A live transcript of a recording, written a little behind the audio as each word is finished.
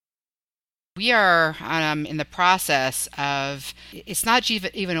we are in the process of, it's not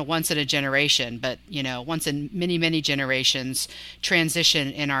even a once in a generation, but, once in many, many generations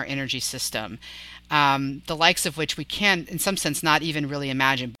transition in our energy system, the likes of which we can, in some sense, not even really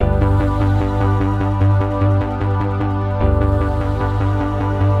imagine.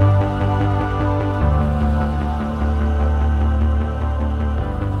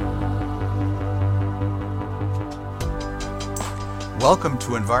 Welcome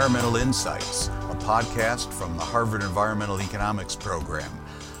to Environmental Insights, a podcast from the Harvard Environmental Economics Program.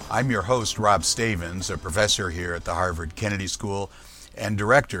 I'm your host, Rob Stavins, a professor here at the Harvard Kennedy School and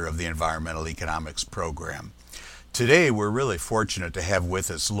director of the Environmental Economics Program. Today, we're really fortunate to have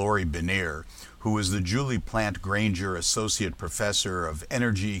with us Lori Benear, who is the Julie Plant Granger Associate Professor of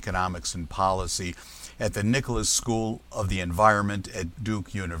Energy Economics and Policy at the Nicholas School of the Environment at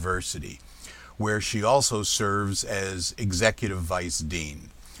Duke University, where she also serves as Executive Vice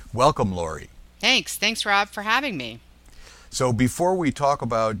Dean. Welcome, Lori. Thanks, Rob, for having me. So before we talk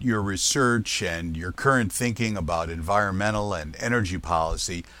about your research and your current thinking about environmental and energy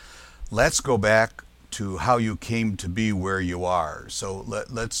policy, let's go back to how you came to be where you are. So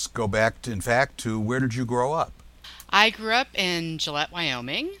let's go back, to where did you grow up? I grew up in Gillette,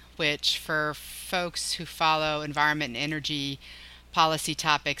 Wyoming, which for folks who follow environment and energy policy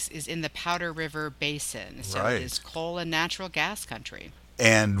topics is in the Powder River Basin. So Right. It is coal and natural gas country.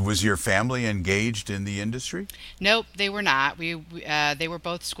 And was your family engaged in the industry? Nope, they were not. They were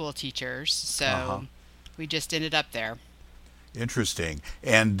both school teachers, so we just ended up there. Interesting.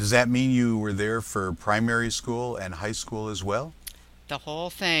 And does that mean you were there for primary school and high school as well? The whole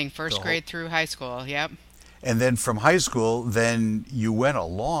thing, first grade through high school, yep. And then from high school, then you went a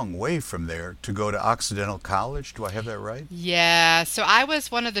long way from there to go to Occidental College. Do I have that right? Yeah, so I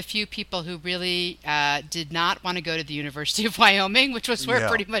was one of the few people who really did not want to go to the University of Wyoming, which was where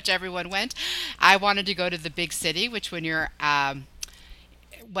pretty much everyone went. I wanted to go to the big city, which when you're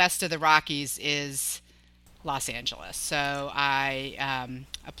west of the Rockies is Los Angeles. So I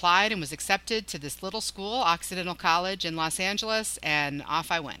applied and was accepted to this little school, Occidental College in Los Angeles, and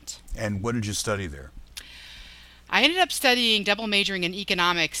off I went. And what did you study there? I ended up studying double majoring in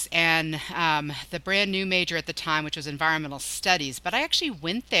economics and the brand new major at the time, which was environmental studies. But I actually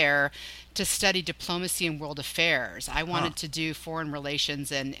went there to study diplomacy and world affairs. I wanted to do foreign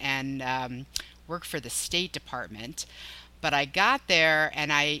relations and work for the State Department. But I got there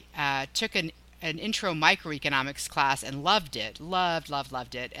and I took an intro microeconomics class and loved it,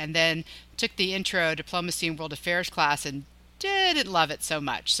 loved it. And then took the intro diplomacy and world affairs class and didn't love it so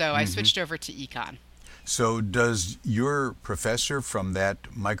much. So I switched over to econ. So does your professor from that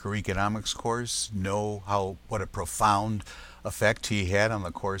microeconomics course know what a profound effect he had on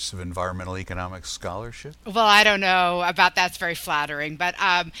the course of environmental economics scholarship? Well, I don't know about that's very flattering, but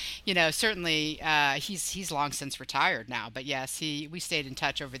certainly he's long since retired now. But yes, we stayed in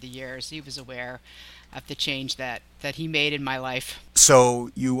touch over the years. He was aware of the change that he made in my life. So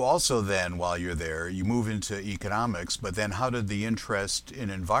you also then, while you're there, you move into economics, but then how did the interest in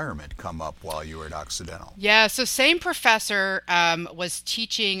environment come up while you were at Occidental? Yeah, so same professor was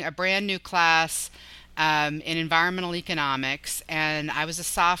teaching a brand new class in environmental economics, and I was a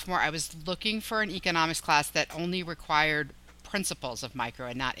sophomore. I was looking for an economics class that only required principles of micro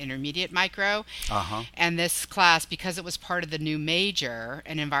and not intermediate micro. And this class, because it was part of the new major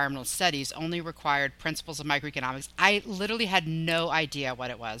in environmental studies, only required principles of microeconomics. I literally had no idea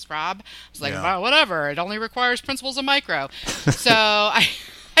what it was, Rob. I was like, well, whatever, it only requires principles of micro. So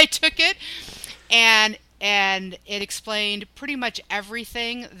I took it, and it explained pretty much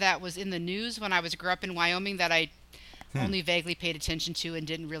everything that was in the news when I grew up in Wyoming that I only vaguely paid attention to and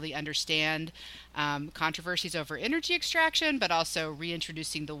didn't really understand. Controversies over energy extraction, but also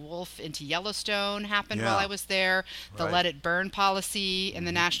reintroducing the wolf into Yellowstone happened while I was there. The Let It Burn policy in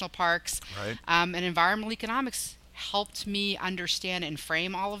the national parks. And environmental economics helped me understand and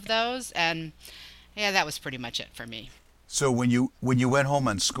frame all of those. And that was pretty much it for me. So when you went home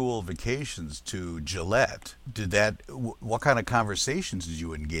on school vacations to Gillette, what kind of conversations did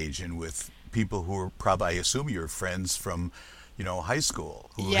you engage in with people who were probably, I assume you're friends from, high school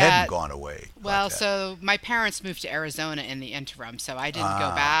who hadn't gone away? Well, so my parents moved to Arizona in the interim, so I didn't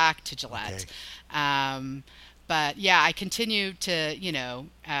go back to Gillette. Okay. But yeah, I continued to,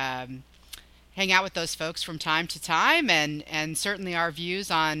 hang out with those folks from time to time, and certainly our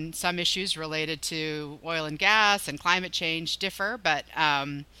views on some issues related to oil and gas and climate change differ, but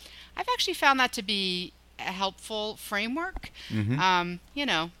I've actually found that to be a helpful framework.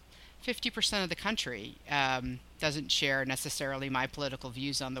 50% of the country doesn't share necessarily my political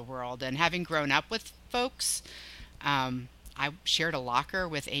views on the world. And having grown up with folks I shared a locker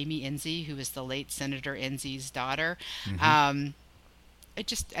with Amy Enzi, who is the late Senator Enzi's daughter. Hmm. Um,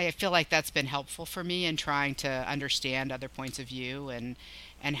 I feel like that's been helpful for me in trying to understand other points of view and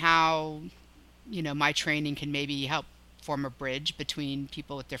how my training can maybe help form a bridge between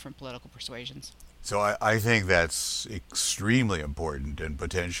people with different political persuasions. So I think that's extremely important and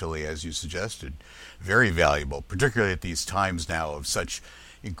potentially, as you suggested, very valuable, particularly at these times now of such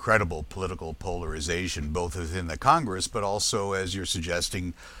incredible political polarization, both within the Congress, but also, as you're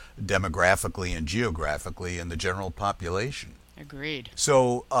suggesting, demographically and geographically in the general population. Agreed.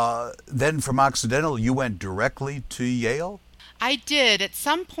 So then from Occidental, you went directly to Yale? I did. At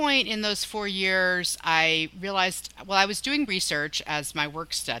some point in those 4 years, I realized, well, I was doing research as my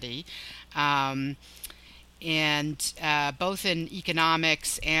work study, um, and both in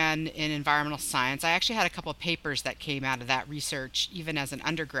economics and in environmental science. I actually had a couple of papers that came out of that research, even as an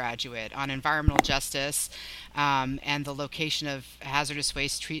undergraduate, on environmental justice and the location of hazardous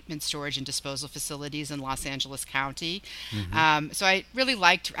waste treatment, storage, and disposal facilities in Los Angeles County. Hmm. So I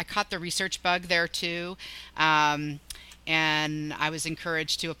caught the research bug there too. And I was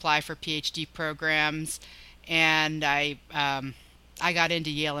encouraged to apply for PhD programs, and I got into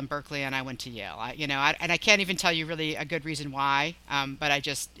Yale and Berkeley, and I went to Yale. And I can't even tell you really a good reason why, but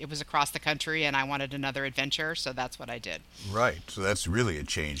it was across the country, and I wanted another adventure, so that's what I did. Right. So that's really a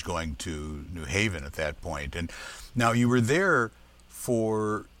change going to New Haven at that point. And now you were there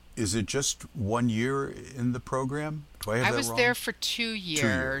for, is it just 1 year in the program? Do I have I that was wrong? there for 2 years. 2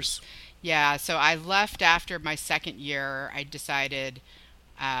 years. Yeah, so I left after my second year. I decided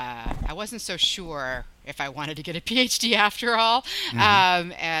I wasn't so sure if I wanted to get a PhD after all,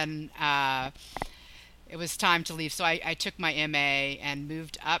 Hmm. and it was time to leave. So I took my MA and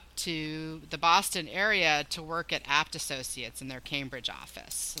moved up to the Boston area to work at Apt Associates in their Cambridge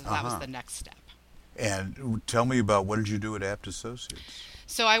office. So that was Uh-huh. the next step. And tell me about what did you do at Apt Associates?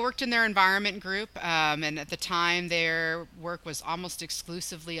 So I worked in their environment group, and at the time, their work was almost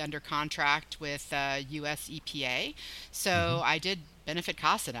exclusively under contract with U.S. EPA. Hmm. So I did benefit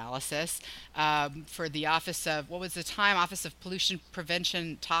cost analysis for the Office of, what was the time? Office of Pollution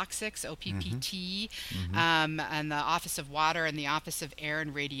Prevention Toxics, Hmm. OPPT, Hmm. and the Office of Water and the Office of Air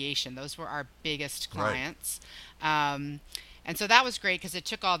and Radiation. Those were our biggest Right. clients. Um, and so that was great because it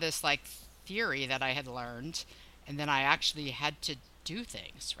took all this like theory that I had learned, and then I actually had to do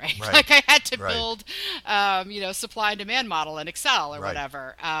things, right? Right. Like I had to Right. build, supply and demand model in Excel or Right.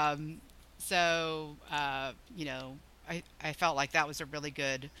 whatever. So, I felt like that was a really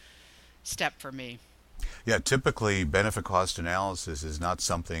good step for me. Yeah, typically benefit cost analysis is not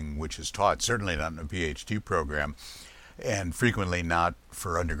something which is taught, certainly not in a PhD program, and frequently not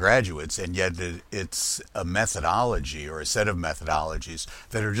for undergraduates, and yet it's a methodology or a set of methodologies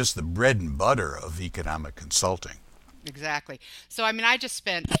that are just the bread and butter of economic consulting. Exactly. So, I mean, I just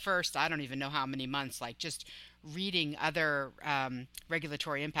spent the first, I don't even know how many months, like just reading other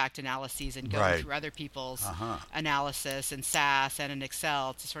regulatory impact analyses and going Right. through other people's Uh-huh. analysis in SAS and in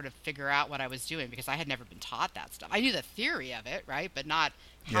Excel to sort of figure out what I was doing because I had never been taught that stuff. I knew the theory of it, right? But not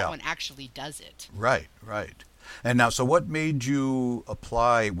how Yeah. one actually does it. Right, right. And now, so what made you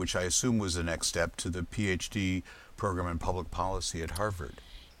apply, which I assume was the next step, to the PhD program in public policy at Harvard?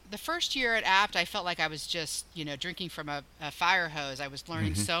 The first year at Apt, I felt like I was just, drinking from a fire hose. I was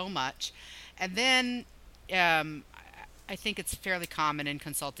learning Hmm. so much. And then um, I think it's fairly common in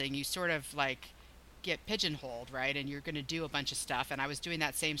consulting. You sort of like get pigeonholed, right? And you're going to do a bunch of stuff. And I was doing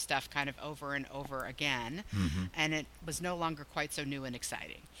that same stuff kind of over and over again. Hmm. And it was no longer quite so new and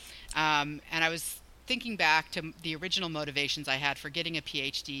exciting. And I was thinking back to the original motivations I had for getting a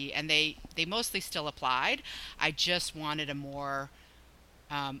PhD, and they mostly still applied. I just wanted a more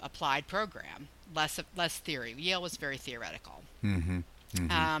applied program, less theory. Yale was very theoretical. Hmm. Hmm.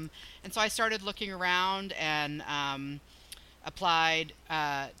 And so I started looking around and applied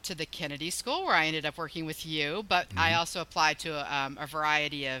to the Kennedy School, where I ended up working with you. But I Hmm. also applied to a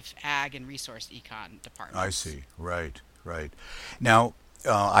variety of ag and resource econ I departments. see. Right, right. Now,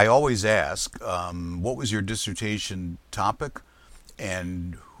 I always ask, what was your dissertation topic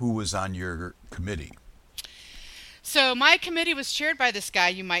and who was on your committee? So my committee was chaired by this guy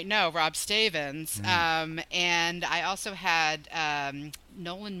you might know, Rob Stavens, Mm. and I also had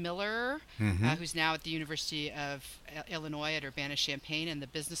Nolan Miller, Hmm. who's now at the University of Illinois at Urbana-Champaign in the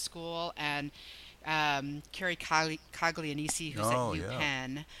business school, and Carrie Caglianese, who's at Oh, yeah.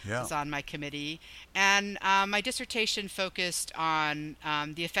 UPenn, Yeah. was on my committee. And my dissertation focused on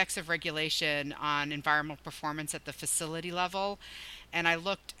the effects of regulation on environmental performance at the facility level. And I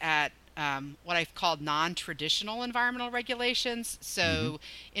looked at what I've called non-traditional environmental regulations, Hmm. so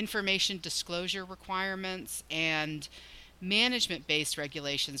information disclosure requirements and management-based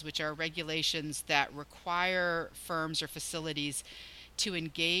regulations, which are regulations that require firms or facilities to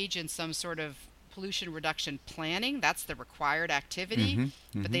engage in some sort of pollution reduction planning. That's the required activity, Mm-hmm.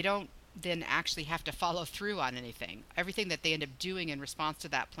 but Mm-hmm. they don't then actually have to follow through on anything. Everything that they end up doing in response to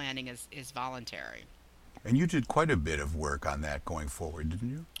that planning is voluntary. And you did quite a bit of work on that going forward, didn't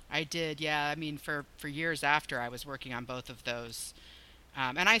you? I did, yeah. I mean, for years after, I was working on both of those.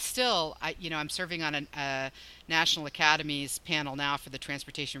 And I still, I'm serving on a National Academies panel now for the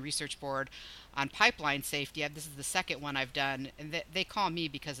Transportation Research Board on pipeline safety. This is the second one I've done, and they call me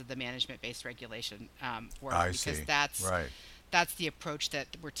because of the management-based regulation work, I because see. that's Right. that's the approach that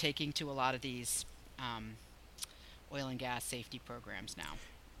we're taking to a lot of these um, oil and gas safety programs now.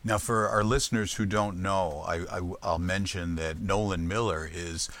 Now, for our listeners who don't know, I'll mention that Nolan Miller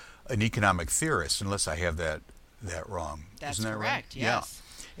is an economic theorist, unless I have that wrong. Isn't That's that right? correct. Yeah. Yes.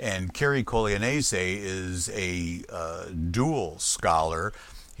 And Kerry Kolianese is a dual scholar.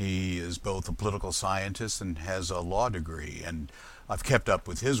 He is both a political scientist and has a law degree. And I've kept up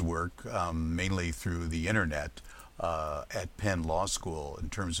with his work mainly through the internet at Penn Law School in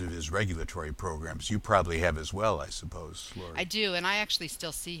terms of his regulatory programs. You probably have as well, I suppose, I Lori. do, and I actually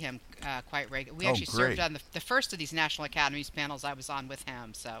still see him quite regularly. We Oh, actually served great. on the first of these National Academies panels. I was on with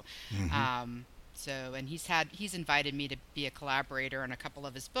him, Hmm. um, and he's invited me to be a collaborator on a couple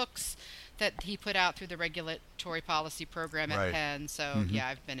of his books that he put out through the regulatory policy program at Right. Penn. So Hmm. yeah,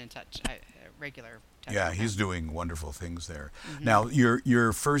 I've been in touch, regular touch Yeah, with he's him. doing wonderful things there. Hmm. Now,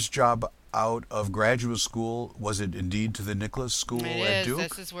 your first job out of graduate school, was it indeed to the Nicholas School It at is. This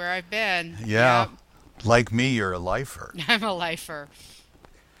Duke? is where I've been. Yeah, Yep. like me, you're a lifer. I'm a lifer.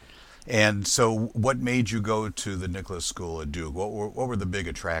 And so, what made you go to the Nicholas School at Duke? What were the big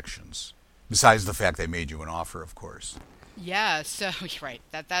attractions? Besides the fact they made you an offer, of course. Yeah, so right.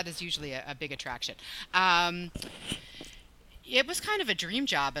 That is usually a big attraction. Um, it was kind of a dream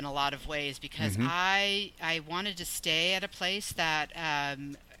job in a lot of ways because Hmm. I wanted to stay at a place that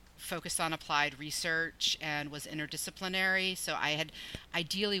focused on applied research and was interdisciplinary. So I had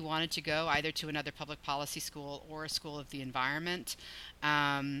ideally wanted to go either to another public policy school or a school of the environment.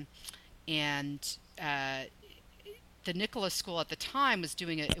 Um, and the Nicholas School at the time was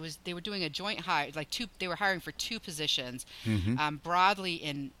doing they were doing a joint hire, like two, they were hiring for two positions, Hmm. broadly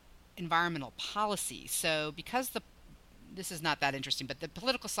in environmental policy. So because this is not that interesting, but the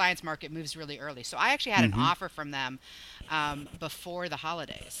political science market moves really early. So I actually had an Hmm. offer from them before the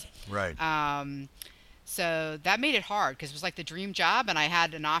holidays. Right. So that made it hard because it was like the dream job, and I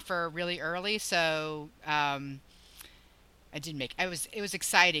had an offer really early. So I didn't make. It was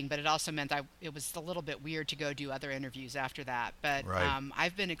exciting, but it also meant it was a little bit weird to go do other interviews after that. But Right.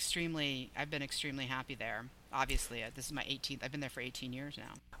 I've been extremely happy there. Obviously, this is my 18th. I've been there for 18 years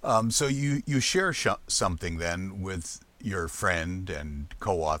now. So you share something then with your friend and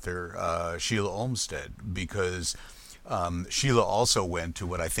co-author Sheila Olmsted, because Sheila also went to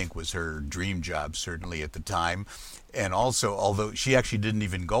what I think was her dream job, certainly at the time, and also, although she actually didn't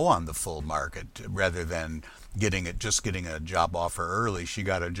even go on the full market, rather than getting a job offer early, she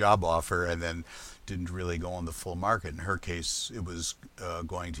got a job offer and then didn't really go on the full market. In her case, it was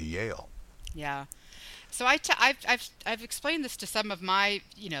going to Yale. Yeah. So I've explained this to some of my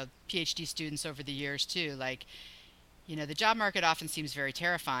PhD students over the years too. Like, the job market often seems very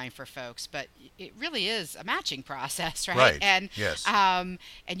terrifying for folks, but it really is a matching process, right? Right. And Yes. and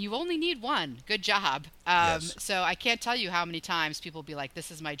you only need one good job. Yes. So I can't tell you how many times people will be like,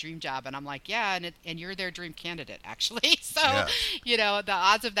 "This is my dream job," and I'm like, "Yeah," and you're their dream candidate actually. So Yes. the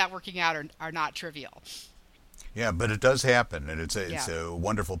odds of that working out are not trivial. Yeah, but it does happen, and it's Yeah. a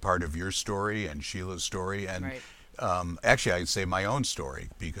wonderful part of your story and Sheila's story, and Right. actually, I'd say my own story,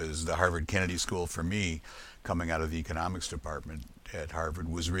 because the Harvard Kennedy School for me, coming out of the economics department at Harvard,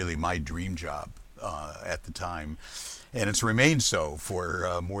 was really my dream job at the time, and it's remained so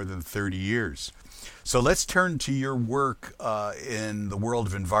for more than 30 years. So let's turn to your work in the world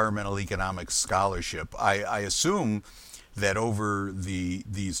of environmental economics scholarship. I assume that over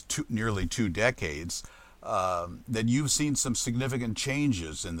these nearly 2 decades, that you've seen some significant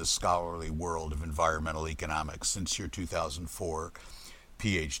changes in the scholarly world of environmental economics since your 2004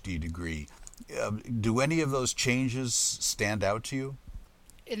 PhD degree. Do any of those changes stand out to you?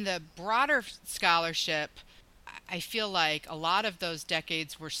 In the broader scholarship, I feel like a lot of those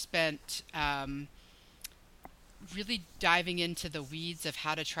decades were spent really diving into the weeds of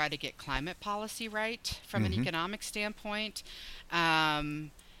how to try to get climate policy right from an Hmm. economic standpoint.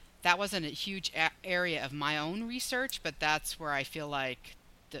 Um, that wasn't a huge area of my own research, but that's where I feel like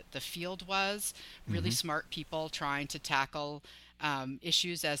the field was really Hmm. smart people trying to tackle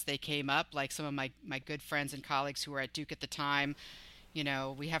issues as they came up, like some of my good friends and colleagues who were at Duke at the time.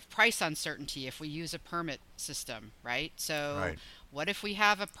 We have price uncertainty if we use a permit system, right? So Right. what if we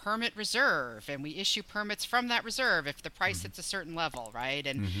have a permit reserve and we issue permits from that reserve if the price hits a certain level, right?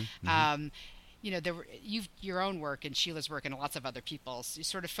 And Hmm. Hmm. um, your own work and Sheila's work and lots of other people's, you're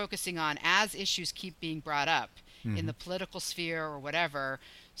sort of focusing on as issues keep being brought up in Hmm. the political sphere or whatever,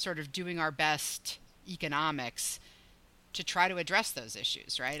 sort of doing our best economics to try to address those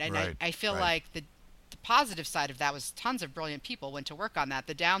issues, right? And I, Right. I feel Right. like the positive side of that was tons of brilliant people went to work on that.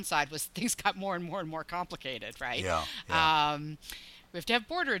 The downside was things got more and more and more complicated, right? Yeah. Yeah. Um, we have to have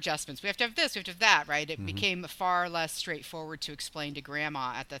border adjustments. We have to have this. We have to have that, right? It Hmm. became far less straightforward to explain to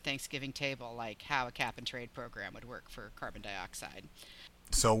grandma at the Thanksgiving table, like how a cap and trade program would work for carbon dioxide.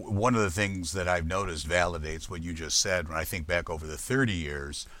 So one of the things that I've noticed validates what you just said when I think back over the 30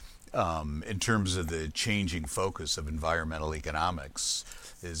 years, in terms of the changing focus of environmental economics,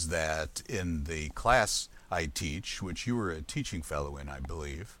 is that in the class I teach, which you were a teaching fellow in, I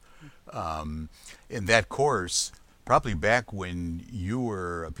believe, in that course, probably back when you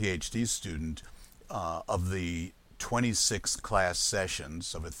were a PhD student, of the 26 class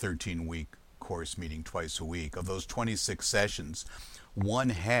sessions of a 13-week course meeting twice a week, of those 26 sessions, one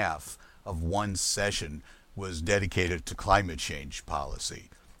half of one session was dedicated to climate change policy.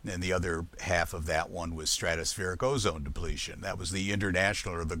 And the other half of that one was stratospheric ozone depletion. That was the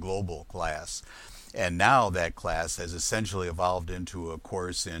international or the global class. And now that class has essentially evolved into a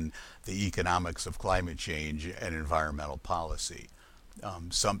course in the economics of climate change and environmental policy.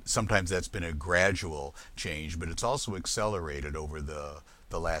 Sometimes that's been a gradual change, but it's also accelerated over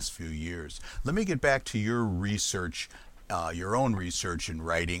the last few years. Let me get back to your own research and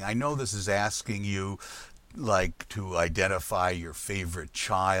writing. I know this is asking you like to identify your favorite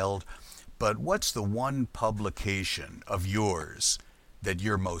child, but what's the one publication of yours that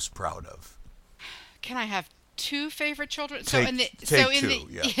you're most proud of? Can I have two favorite children? Take two,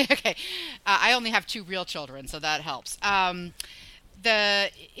 yeah. Okay, I only have two real children, so that helps. The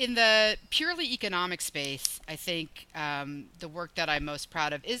In the purely economic space, I think the work that I'm most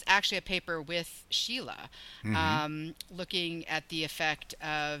proud of is actually a paper with Sheila, Mm-hmm. looking at the effect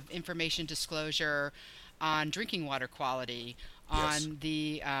of information disclosure on drinking water quality, Yes. on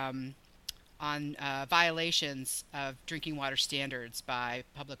the violations of drinking water standards by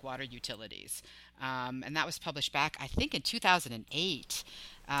public water utilities. And that was published back, I think, in 2008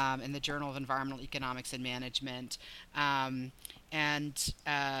 in the Journal of Environmental Economics and Management.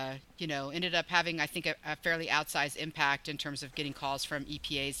 Ended up having, I think, a fairly outsized impact in terms of getting calls from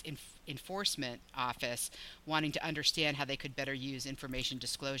EPA's enforcement office wanting to understand how they could better use information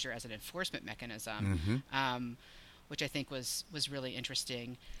disclosure as an enforcement mechanism, Mm-hmm. which I think was really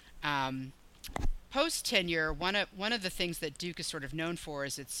interesting. Um, Post tenure, one of the things that Duke is sort of known for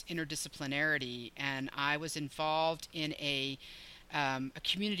is its interdisciplinarity, and I was involved in a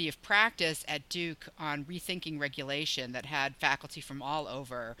community of practice at Duke on rethinking regulation that had faculty from all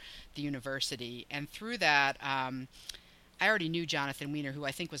over the university, and through that. I already knew Jonathan Weiner, who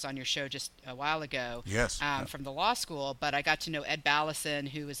I think was on your show just a while ago, Yes. from the law school, but I got to know Ed Ballison,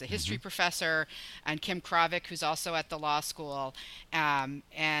 who is a Mm-hmm. history professor, and Kim Kravick, who's also at the law school.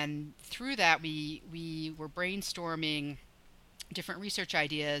 And through that, we were brainstorming different research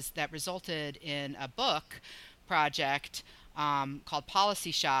ideas that resulted in a book project called Policy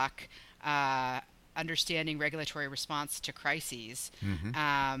Shock. Understanding regulatory response to crises. Mm-hmm.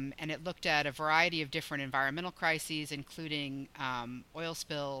 And it looked at a variety of different environmental crises, including oil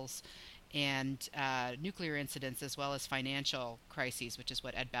spills and nuclear incidents, as well as financial crises, which is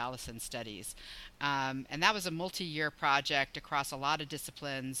what Ed Ballison studies. And that was a multi year project across a lot of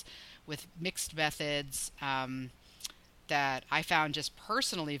disciplines with mixed methods. That I found just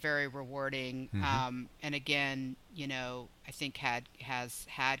personally very rewarding, Mm-hmm. and again, I think has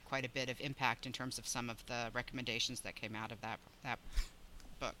had quite a bit of impact in terms of some of the recommendations that came out of that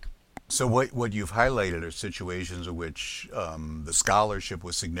book. So what you've highlighted are situations in which the scholarship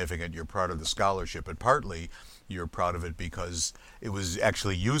was significant. You're proud of the scholarship, but partly you're proud of it because it was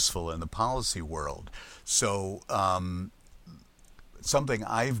actually useful in the policy world. So something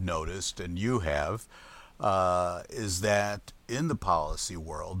I've noticed, and you have, is that in the policy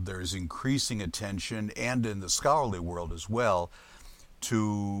world, there's increasing attention, and in the scholarly world as well,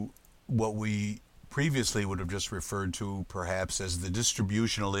 to what we previously would have just referred to perhaps as the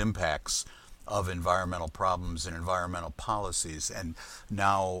distributional impacts of environmental problems and environmental policies, and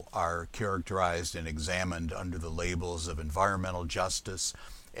now are characterized and examined under the labels of environmental justice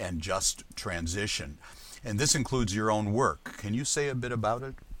and just transition. And this includes your own work. Can you say a bit about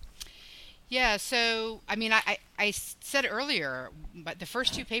it? Yeah, so I mean, I said earlier, but the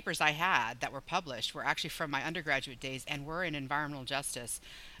first two papers I had that were published were actually from my undergraduate days and were in environmental justice.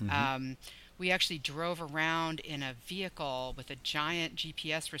 Hmm. Um, we actually drove around in a vehicle with a giant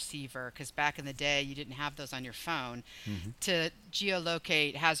GPS receiver because back in the day you didn't have those on your phone Hmm. to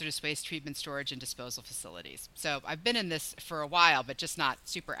geolocate hazardous waste treatment, storage, and disposal facilities. So I've been in this for a while, but just not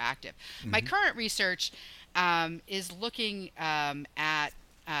super active. My Hmm. current research is looking at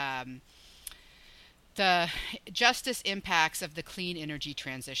um, the justice impacts of the clean energy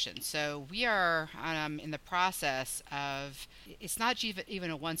transition. So we are in the process of, it's not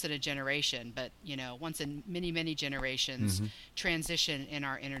even a once in a generation, but once in many generations Hmm. transition in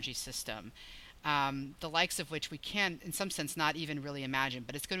our energy system. The likes of which we can, in some sense, not even really imagine.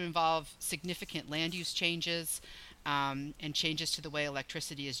 But it's going to involve significant land use changes and changes to the way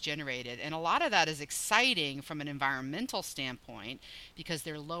electricity is generated. And a lot of that is exciting from an environmental standpoint because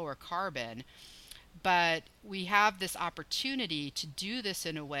they're lower carbon, but we have this opportunity to do this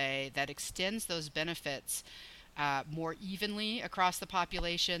in a way that extends those benefits more evenly across the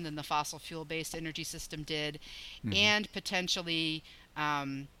population than the fossil fuel based energy system did, Hmm. and potentially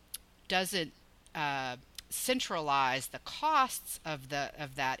um, doesn't uh, centralize the costs of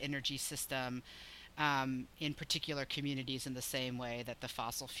that energy system in particular communities in the same way that the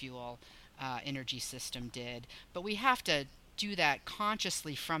fossil fuel energy system did. But we have to do that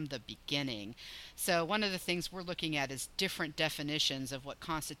consciously from the beginning. So, one of the things we're looking at is different definitions of what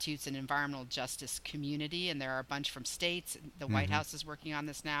constitutes an environmental justice community, and there are a bunch from states. The White Hmm. House is working on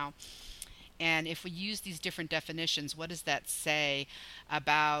this now. And if we use these different definitions, what does that say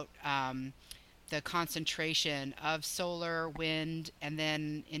about the concentration of solar, wind, and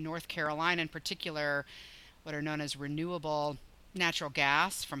then in North Carolina in particular, what are known as renewable natural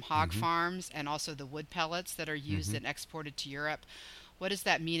gas from hog Hmm. farms, and also the wood pellets that are used Hmm. and exported to Europe? What does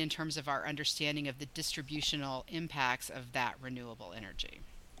that mean in terms of our understanding of the distributional impacts of that renewable energy?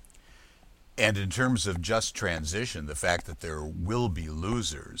 And in terms of just transition, the fact that there will be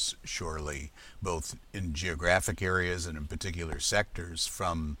losers, surely, both in geographic areas and in particular sectors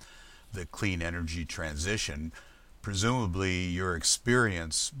from the clean energy transition, presumably your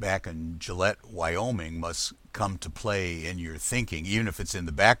experience back in Gillette, Wyoming must come to play in your thinking, even if it's in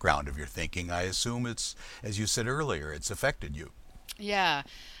the background of your thinking. I assume it's, as you said earlier, it's affected you. Yeah.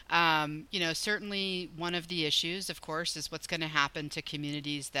 Certainly one of the issues, of course, is what's going to happen to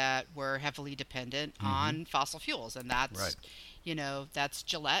communities that were heavily dependent Hmm. on fossil fuels. And Right. that's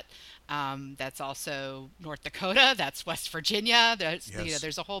Gillette. That's also North Dakota. That's West Virginia. Yes.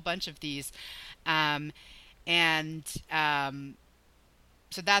 There's a whole bunch of these. Um, and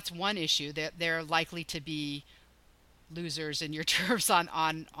So that's one issue that they're likely to be losers in your terms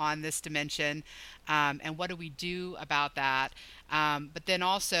on this dimension, and what do we do about that? But then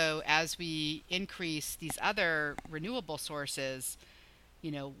also, as we increase these other renewable sources,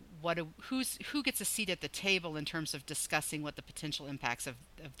 who gets a seat at the table in terms of discussing what the potential impacts of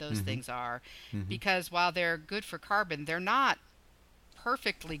those Hmm. things are? Hmm. Because while they're good for carbon, they're not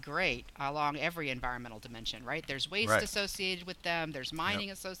perfectly great along every environmental dimension, right? There's waste Right. associated with them, there's Yep. mining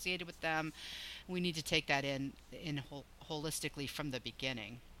associated with them. We need to take that in holistically from the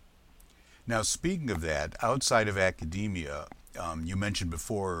beginning. Now, speaking of that, outside of academia, you mentioned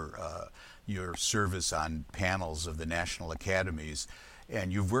before your service on panels of the national academies,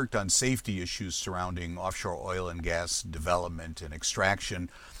 and you've worked on safety issues surrounding offshore oil and gas development and extraction.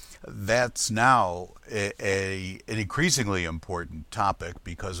 That's now an increasingly important topic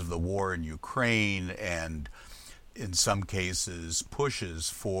because of the war in Ukraine and, in some cases, pushes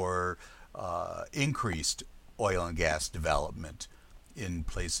for increased oil and gas development in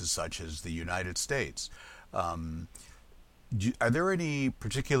places such as the United States. Um, are there any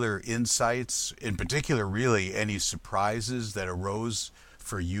particular insights, in particular, really, any surprises that arose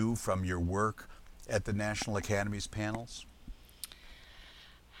for you from your work at the National Academies panels?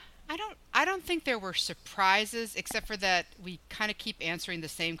 I don't think there were surprises except for that we kind of keep answering the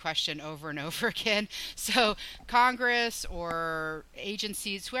same question over and over again. So Congress or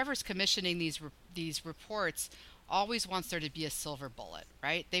agencies, whoever's commissioning these reports, always wants there to be a silver bullet,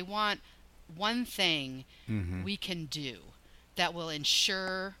 right? They want one thing Mm-hmm. we can do that will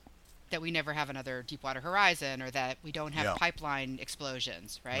ensure that we never have another Deepwater Horizon or that we don't have Yeah. pipeline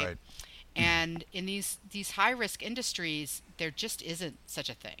explosions, right? Right. And in these high risk industries, there just isn't such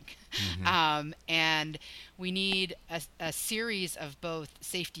a thing. Mm-hmm. And we need a series of both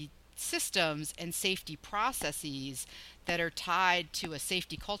safety systems and safety processes that are tied to a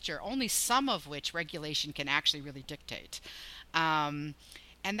safety culture, only some of which regulation can actually really dictate. Um,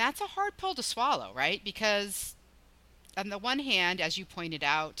 and that's a hard pill to swallow, right? Because on the one hand, as you pointed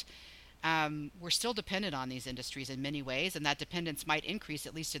out, we're still dependent on these industries in many ways, and that dependence might increase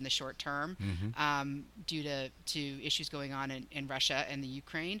at least in the short term, Hmm. due to issues going on in Russia and the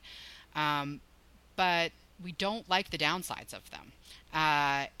Ukraine. Um, but we don't like the downsides of them.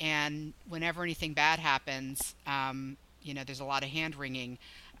 And whenever anything bad happens, there's a lot of hand wringing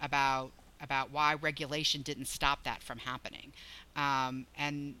about why regulation didn't stop that from happening,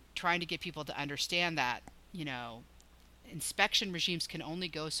 and trying to get people to understand that you know inspection regimes can only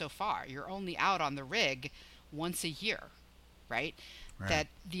go so far. You're only out on the rig once a year, right? Right. That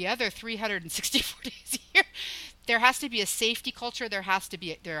the other 364 days a year, there has to be a safety culture. There has to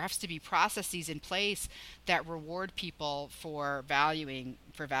be processes in place that reward people for valuing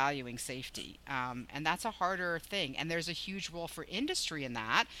safety, and that's a harder thing. And there's a huge role for industry in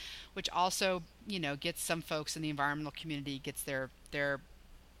that, which also gets some folks in the environmental community gets their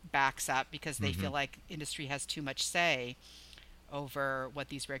backs up because they Hmm. feel like industry has too much say over what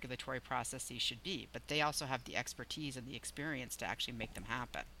these regulatory processes should be, but they also have the expertise and the experience to actually make them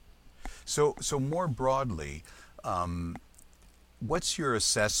happen. So more broadly, what's your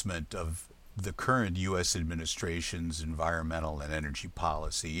assessment of the current U.S. administration's environmental and energy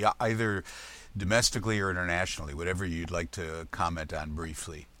policy, either domestically or internationally, whatever you'd like to comment on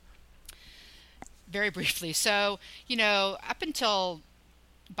briefly? Very briefly, so up until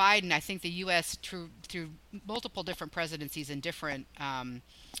Biden, I think the U.S. through multiple different presidencies and different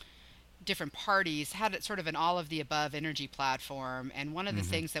parties had sort of an all of the above energy platform. And one of the Hmm.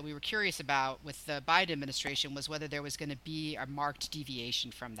 things that we were curious about with the Biden administration was whether there was going to be a marked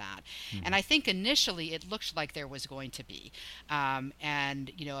deviation from that. And Hmm. I think initially it looked like there was going to be, and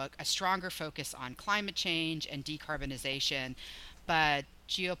a stronger focus on climate change and decarbonization. But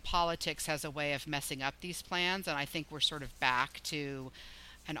geopolitics has a way of messing up these plans, and I think we're sort of back to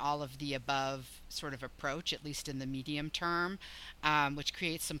an all of the above sort of approach, at least in the medium term, which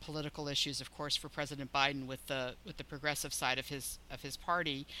creates some political issues, of course, for President Biden with the progressive side of his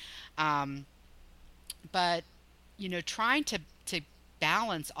party. Um, but trying to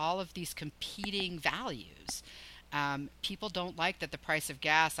balance all of these competing values. People don't like that the price of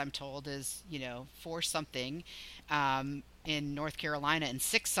gas, I'm told, is four something in North Carolina and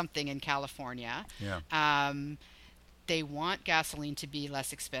six something in California. Yeah. Um, they want gasoline to be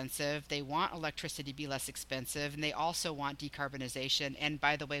less expensive. They want electricity to be less expensive, and they also want decarbonization. And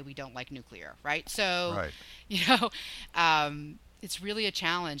by the way, we don't like nuclear, right? So, Right. you know, it's really a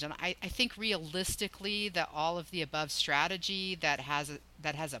challenge. And I think realistically that all of the above strategy that has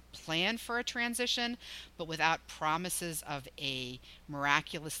a plan for a transition, but without promises of a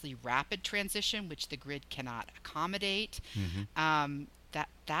miraculously rapid transition, which the grid cannot accommodate, Hmm.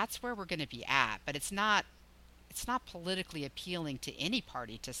 that's where we're going to be at. But it's not politically appealing to any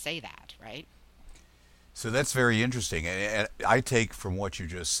party to say that, right? So that's very interesting. And I take from what you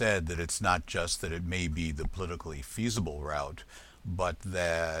just said that it's not just that it may be the politically feasible route, but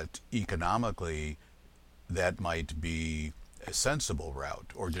that economically that might be a sensible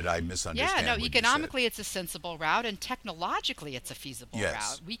route. Or did I Yeah, no, misunderstand what you said? economically it's a sensible route and technologically it's a feasible Yes.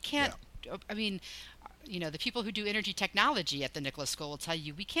 route. We Yeah. can't, I mean, the people who do energy technology at the Nicholas School will tell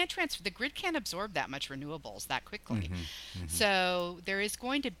you we can't transfer, the grid can't absorb that much renewables that quickly. Hmm. Hmm. So there is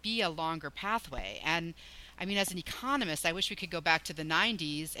going to be a longer pathway. And I mean, as an economist, I wish we could go back to the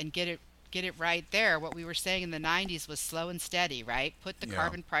 90s and get it right there. What we were saying in the 90s was slow and steady, right? Put the Yeah.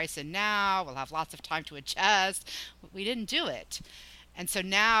 carbon price in now, we'll have lots of time to adjust. We didn't do it. And so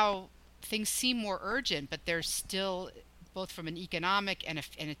now things seem more urgent, but there's still, both from an economic and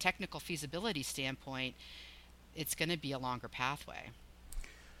a technical feasibility standpoint, it's going to be a longer pathway.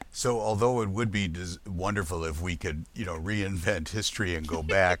 So, although it would be wonderful if we could, reinvent history and go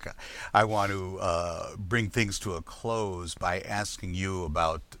back, I want to bring things to a close by asking you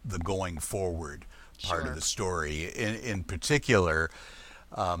about the going forward part of Sure. the story. In particular,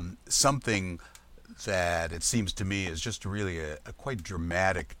 something that it seems to me is just really a quite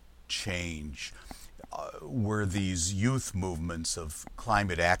dramatic change were these youth movements of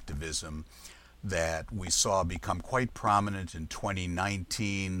climate activism that we saw become quite prominent in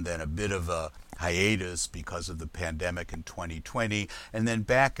 2019, then a bit of a hiatus because of the pandemic in 2020, and then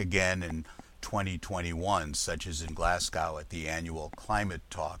back again in 2021, such as in Glasgow at the annual climate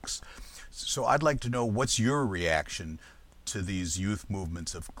talks. So I'd like to know what's your reaction to these youth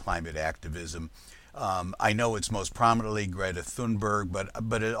movements of climate activism. I know it's most prominently Greta Thunberg,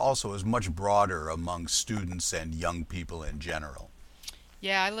 but it also is much broader among students and young people in general.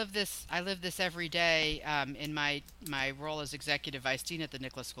 Yeah, I live this. I live this every day, in my role as executive vice dean at the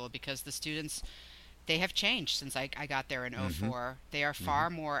Nicholas School, because the students, they have changed since I got there in Hmm. '04. They are Hmm. far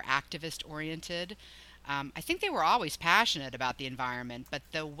more activist oriented. I think they were always passionate about the environment, but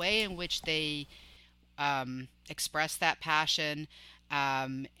the way in which they express that passion,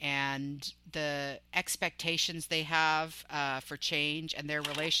 and the expectations they have for change, and their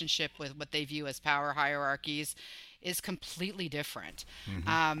relationship with what they view as power hierarchies is completely different.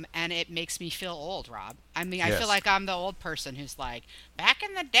 And it makes me feel old, Rob. I mean, I feel Yes. like I'm the old person who's like, back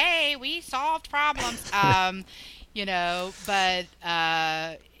in the day, we solved problems. But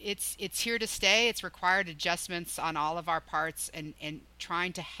it's here to stay. It's required adjustments on all of our parts, and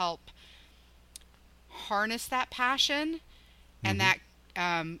trying to help harness that passion and that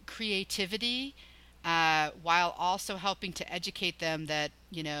creativity, while also helping to educate them that,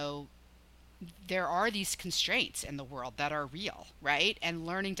 there are these constraints in the world that are real, right? And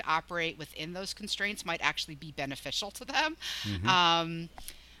learning to operate within those constraints might actually be beneficial to them.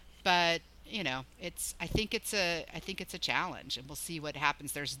 But I think it's a challenge, and we'll see what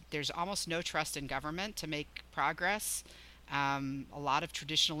happens. There's almost no trust in government to make progress. A lot of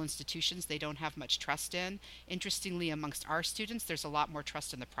traditional institutions they don't have much trust in. Interestingly, amongst our students, there's a lot more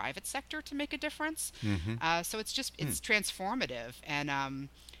trust in the private sector to make a difference. So it's transformative, and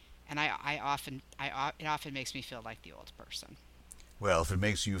it often makes me feel like the old person. Well, if it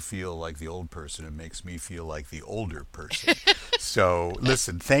makes you feel like the old person, it makes me feel like the older person. So,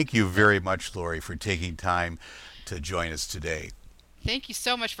 listen, thank you very much, Lori, for taking time to join us today. Thank you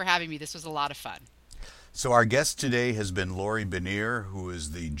so much for having me. This was a lot of fun. So our guest today has been Lori Bonnier, who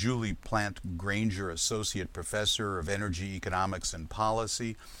is the Julie Plant Granger Associate Professor of Energy Economics and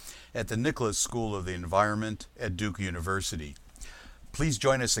Policy at the Nicholas School of the Environment at Duke University. Please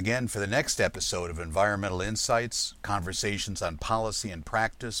join us again for the next episode of Environmental Insights, conversations on policy and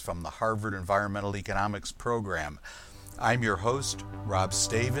practice from the Harvard Environmental Economics program. I'm your host, Rob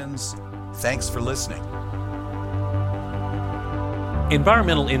Stavins. Thanks for listening.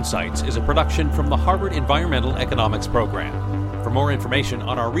 Environmental Insights is a production from the Harvard Environmental Economics program. For more information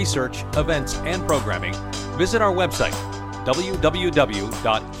on our research, events, and programming, visit our website,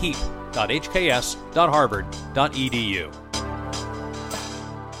 www.heap.hks.harvard.edu.